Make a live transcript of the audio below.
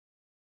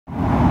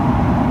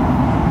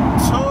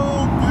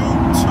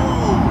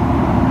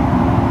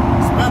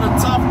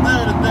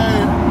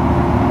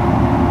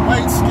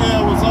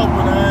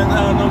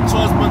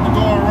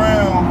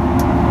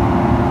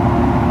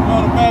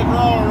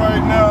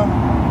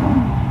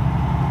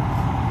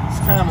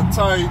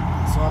tight,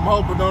 so I'm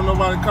hoping don't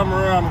nobody come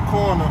around the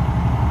corner.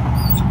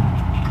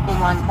 In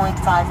 1.5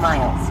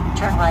 miles,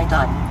 turn right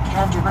on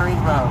Canterbury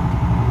Road.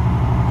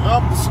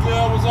 Yup, the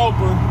scale was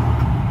open.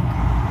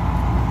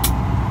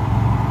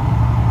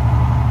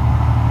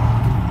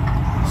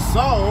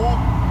 So,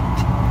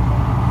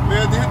 we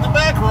had to hit the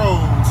back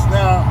roads.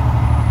 Now,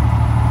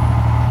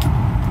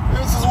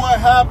 this is what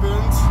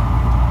happens.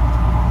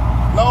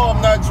 No,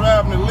 I'm not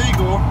driving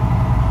illegal.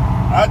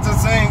 I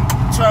just ain't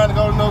trying to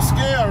go to no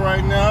scale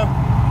right now.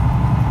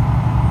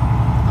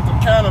 I'm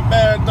kind of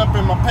bagged up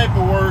in my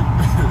paperwork.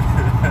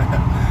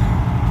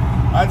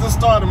 I just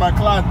started my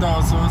clock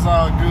though, so it's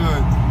all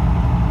good.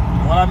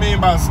 What I mean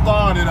by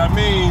started, I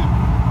mean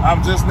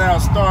I'm just now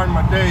starting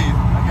my day.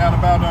 I got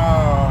about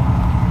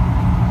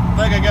I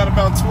think I got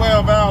about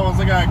 12 hours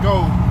I gotta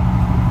go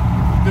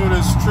do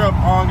this trip.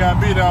 I gotta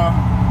be there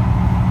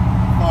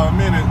for a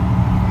minute.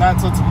 Not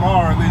till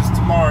tomorrow, at least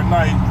tomorrow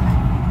night.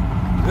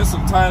 There's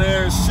some tight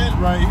ass shit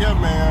right here,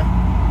 man.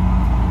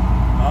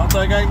 All I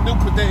think I can do,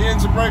 put that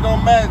engine brake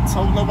on max,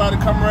 hope nobody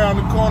come around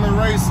the corner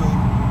racing.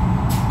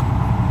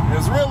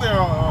 It's really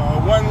a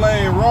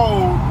one-lane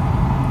road,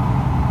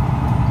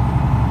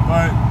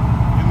 but,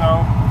 you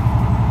know,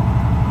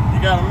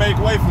 you gotta make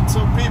way for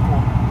two people.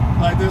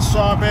 Like this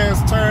sharp ass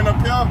turn up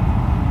here.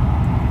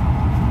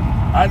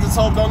 I just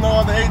hope don't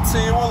no other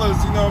 18-wheelers,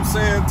 you know what I'm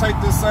saying, take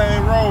this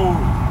same road,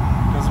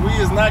 because we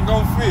is not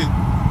gonna fit.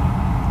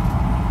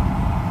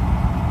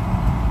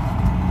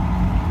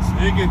 So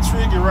it get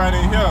tricky right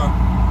in here.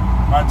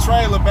 My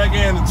trailer back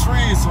in the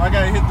trees, so I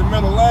gotta hit the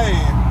middle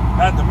lane.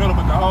 Not the middle,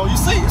 but the whole. You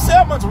see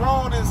how much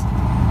road is?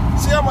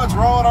 See how much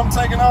road I'm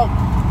taking up?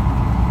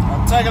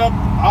 I'm taking up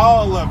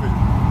all of it.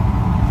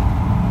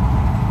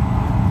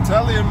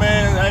 Tell you,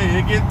 man, hey,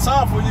 it get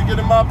tough when you get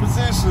in my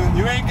position.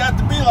 You ain't got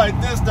to be like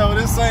this though.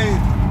 This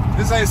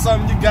ain't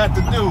something you got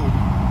to do.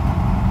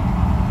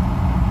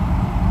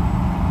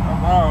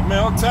 Oh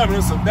man, don't tell me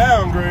it's a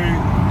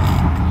downgrade.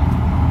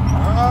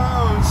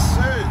 Oh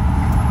shit.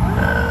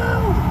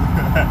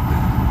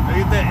 They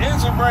get that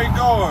engine brake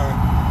going.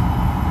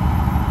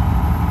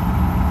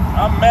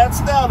 I'm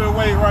maxed out in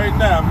weight right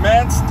now.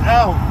 Maxed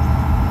out.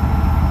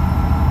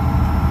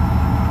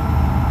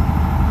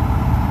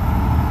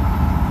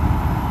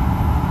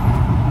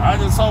 I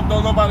just hope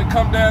don't nobody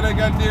come down that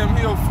goddamn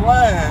hill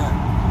flying.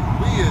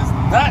 We is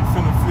not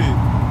finna fit.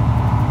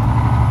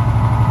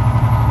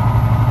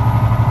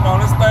 No,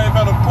 this thing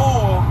better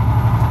pull.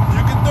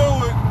 You can do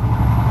it.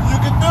 You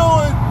can do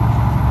it.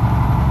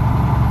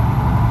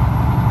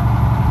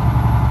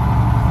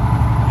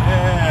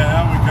 Yeah,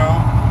 there we go.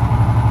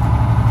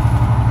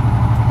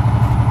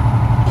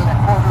 In a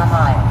quarter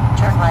mile,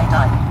 turn right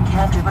on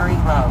Canterbury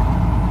Road.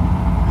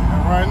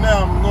 Yeah, right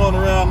now I'm going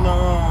around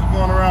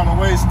the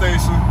way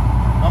station.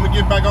 I'm gonna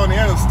get back on the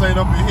interstate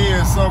up in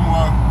here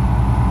somewhere.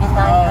 In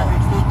 900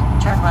 feet,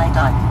 turn right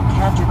on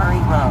Canterbury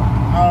Road.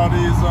 All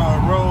these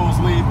roads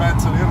lead back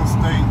to the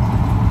interstate.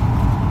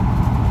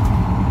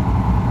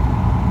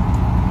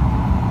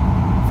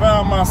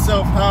 Found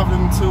myself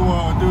having to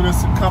do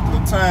this a couple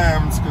of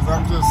times because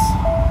I'm just,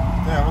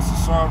 damn, it's a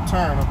sharp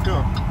turn up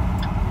here.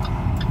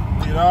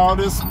 Need all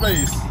this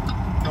space.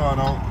 No, I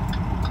don't.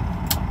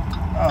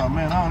 Oh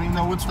man, I don't even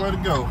know which way to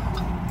go.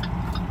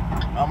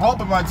 I'm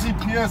hoping my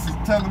GPS is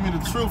telling me the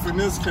truth in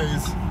this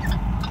case.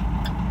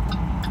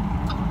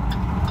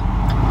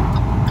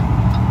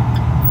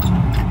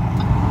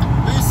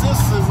 At least this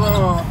is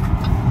a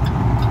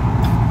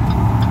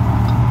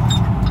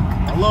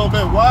little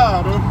bit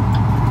wider.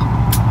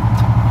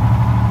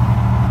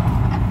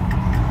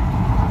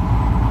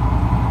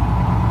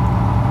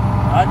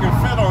 I can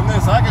fit on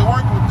this. I can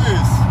work with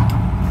this.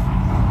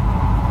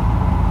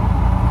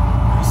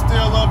 It's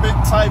still a little bit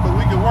tight, but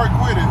we can work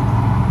with it.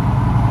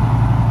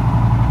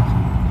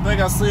 I think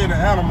I see an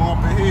animal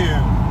up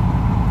ahead.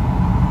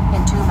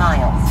 In 2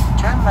 miles,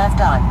 turn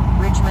left on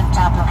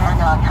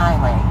Richmond-Tappahannock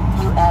Highway,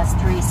 US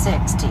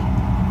 360.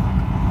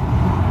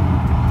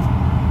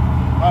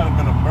 Might have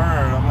been a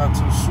bird, I'm not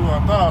too sure.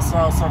 I thought I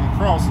saw something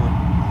crossing.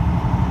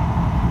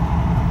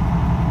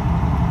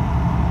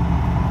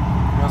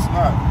 Guess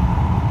not.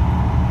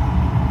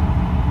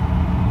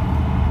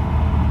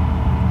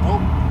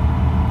 Nope.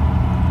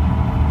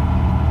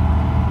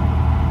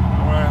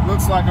 Alright,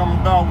 looks like I'm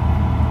about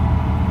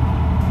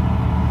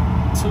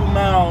 2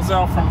 miles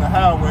out from the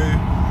highway.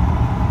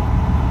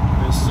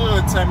 It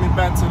should take me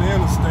back to the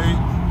interstate.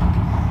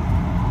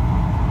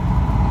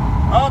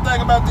 I don't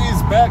think about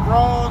these back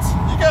roads.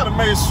 You gotta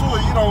make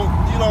sure you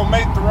don't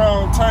make the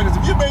wrong turn. Cause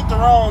if you make the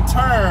wrong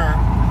turn,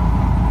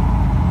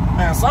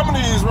 man, some of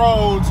these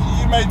roads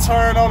you may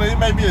turn on it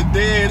may be a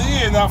dead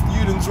end after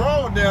you done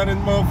drove down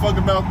this motherfucker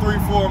about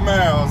 3-4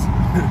 miles.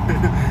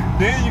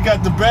 Then you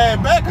got the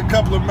bad back a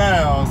couple of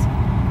miles.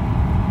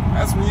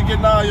 That's when you're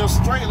getting all your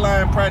straight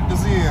line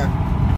practice in.